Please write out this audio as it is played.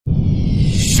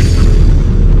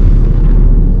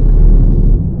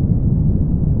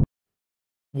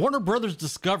Warner Brothers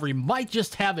Discovery might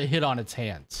just have a hit on its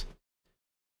hands.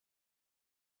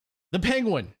 The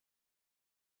Penguin.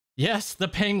 Yes, the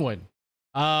Penguin.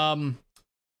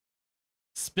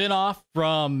 Spin-off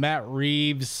from Matt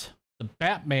Reeves' The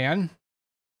Batman,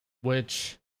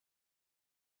 which,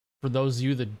 for those of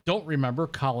you that don't remember,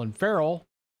 Colin Farrell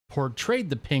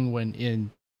portrayed the Penguin in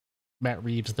Matt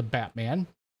Reeves' The Batman.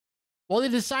 Well, they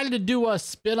decided to do a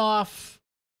spin-off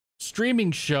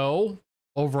streaming show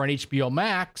over on HBO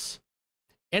Max,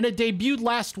 and it debuted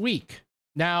last week.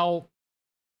 Now,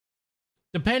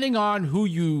 depending on who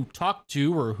you talk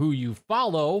to or who you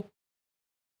follow,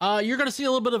 you're going to see a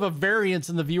little bit of a variance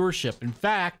in the viewership. In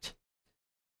fact,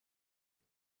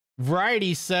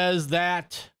 Variety says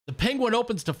that the Penguin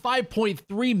opens to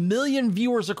 5.3 million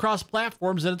viewers across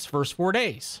platforms in its first 4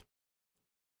 days.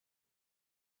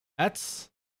 That's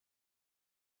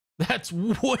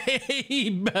way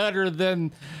better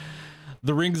than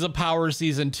The Rings of Power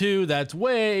Season 2. That's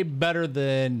way better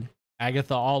than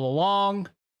Agatha All Along.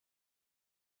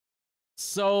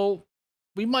 So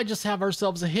we might just have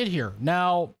ourselves a hit here.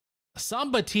 Now,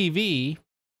 Samba TV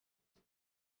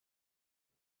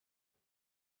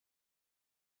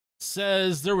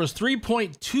says there was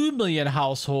 3.2 million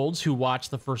households who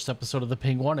watched the first episode of The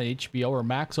Penguin on HBO or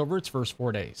Max over its first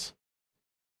 4 days.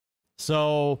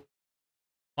 So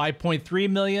 5.3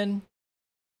 million,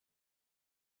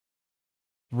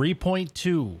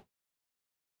 3.2.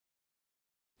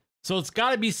 So it's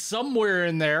got to be somewhere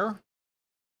in there.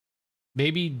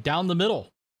 Maybe down the middle.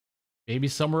 Maybe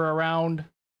somewhere around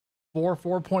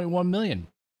 4.1 million.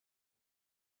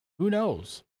 Who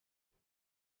knows?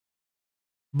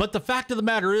 But the fact of the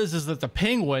matter is that the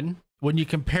Penguin, when you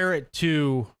compare it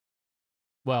to,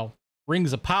 well,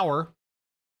 Rings of Power,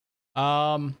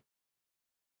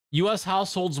 U.S.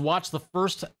 households watched the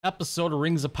first episode of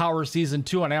Rings of Power Season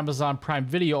 2 on Amazon Prime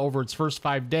Video over its first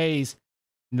 5 days,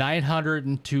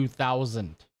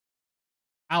 902,000.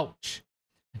 Ouch.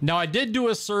 Now, I did do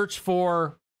a search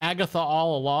for Agatha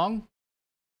All Along.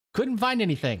 Couldn't find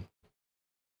anything.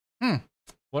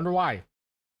 Wonder why.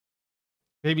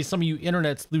 Maybe some of you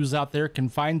internet sleuths out there can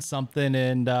find something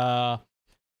and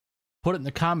put it in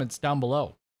the comments down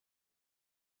below.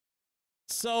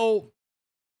 So,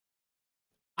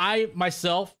 I,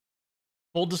 myself,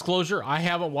 full disclosure, I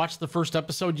haven't watched the first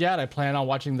episode yet. I plan on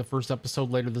watching the first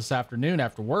episode later this afternoon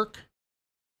after work.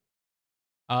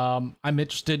 I'm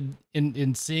interested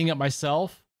in seeing it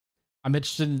myself. I'm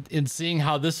interested in seeing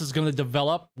how this is going to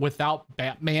develop without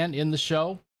Batman in the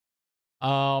show.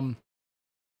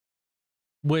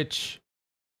 Which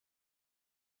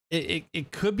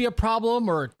it could be a problem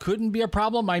or it couldn't be a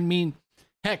problem. I mean,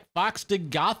 heck, Fox did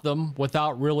Gotham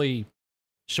without really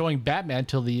showing Batman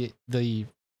till the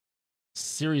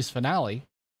series finale,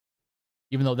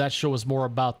 even though that show was more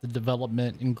about the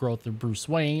development and growth of Bruce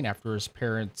Wayne after his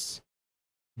parents'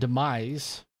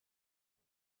 demise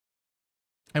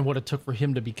and what it took for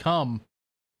him to become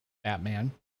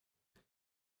Batman.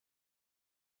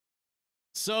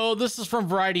 So this is from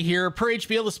Variety here. Per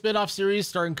HBO, the spin-off series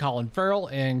starring Colin Farrell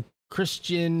and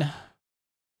Christian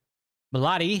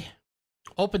Milioti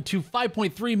opened to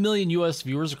 5.3 million U.S.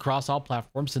 viewers across all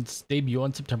platforms since its debut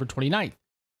on September 29th.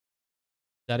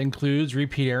 That includes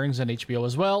repeat airings on HBO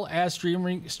as well as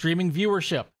streaming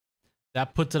viewership.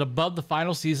 That puts it above the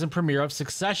final season premiere of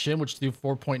Succession, which drew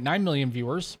 4.9 million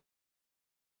viewers,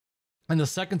 and the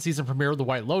second season premiere of The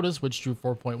White Lotus, which drew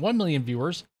 4.1 million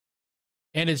viewers.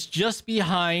 And it's just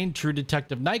behind True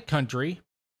Detective Night Country,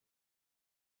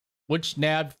 which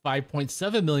nabbed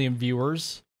 5.7 million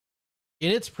viewers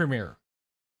in its premiere.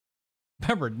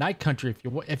 Remember, Night Country,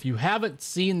 if you haven't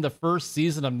seen the first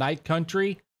season of Night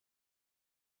Country,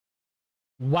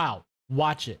 wow,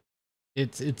 watch it.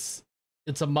 It's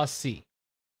a must-see.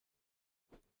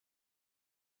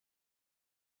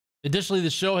 Additionally, the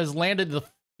show has landed the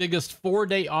biggest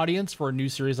 4-day audience for a new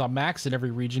series on Max in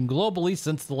every region globally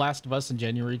since The Last of Us in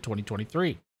January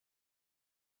 2023.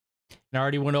 And I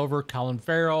already went over Colin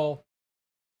Farrell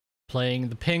playing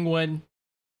the Penguin.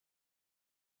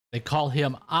 They call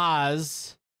him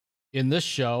Oz in this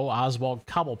show, Oswald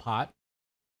Cobblepot.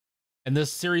 And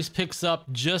this series picks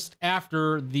up just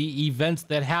after the events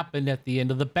that happened at the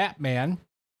end of the Batman,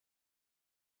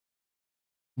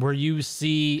 where you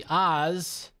see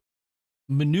Oz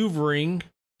maneuvering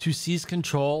to seize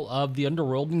control of the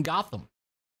underworld in Gotham.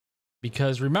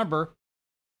 Because remember,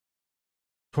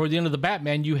 toward the end of the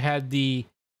Batman, you had the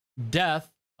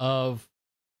death of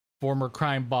former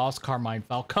crime boss Carmine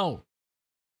Falcone.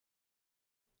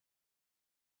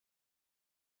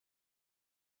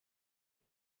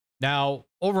 Now,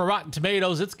 over Rotten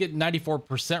Tomatoes, it's getting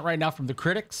 94% right now from the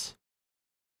critics.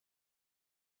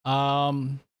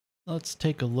 Let's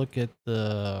take a look at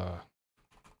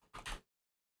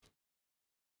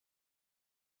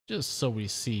just so we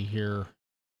see here.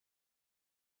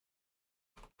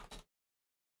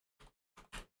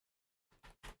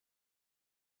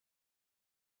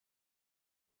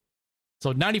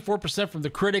 So 94% from the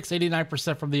critics,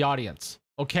 89% from the audience.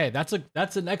 Okay, that's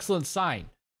an excellent sign.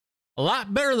 A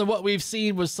lot better than what we've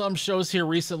seen with some shows here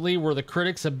recently where the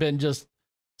critics have been just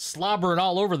slobbering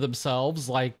all over themselves,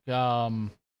 like oh,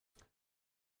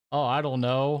 I don't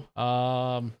know.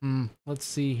 Let's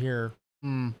see here.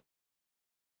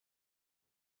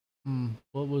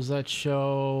 What was that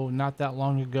show not that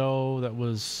long ago that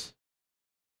was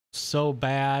so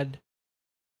bad?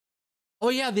 Oh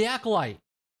yeah, The Acolyte.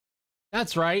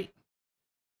 That's right.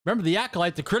 Remember The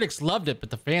Acolyte? The critics loved it, but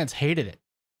the fans hated it.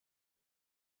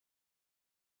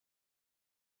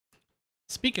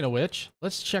 Speaking of which,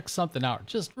 let's check something out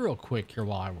just real quick here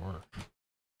while I work.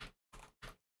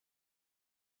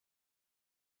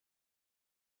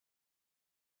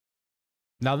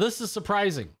 Now, this is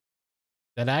surprising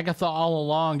that Agatha All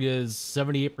Along is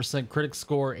 78% critic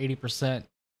score, 80%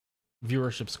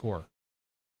 viewership score.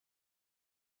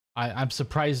 I'm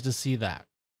surprised to see that.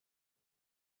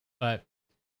 But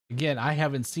again, I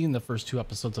haven't seen the first 2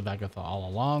 episodes of Agatha All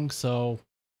Along, so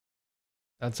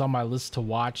that's on my list to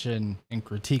watch and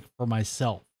critique for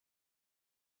myself.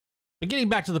 But getting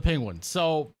back to the Penguin.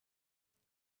 So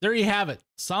there you have it.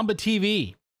 Samba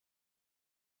TV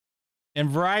and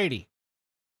Variety.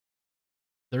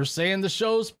 They're saying the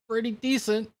show's pretty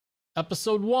decent.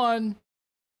 Episode 1.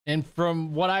 And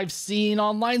from what I've seen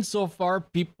online so far,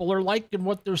 people are liking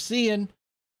what they're seeing.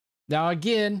 Now,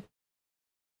 again,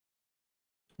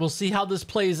 we'll see how this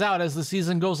plays out as the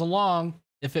season goes along.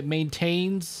 If it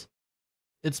maintains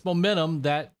its momentum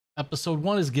that episode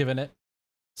 1 is giving it.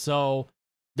 So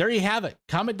there you have it.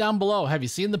 Comment down below. Have you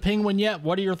seen the Penguin yet?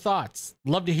 What are your thoughts?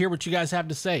 Love to hear what you guys have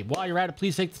to say. While you're at it,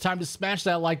 please take the time to smash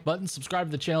that like button. Subscribe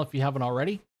to the channel if you haven't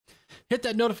already. Hit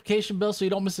that notification bell so you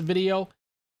don't miss a video.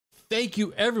 Thank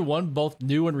you everyone, both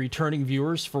new and returning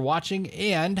viewers, for watching.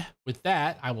 And with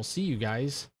that, I will see you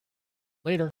guys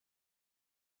later.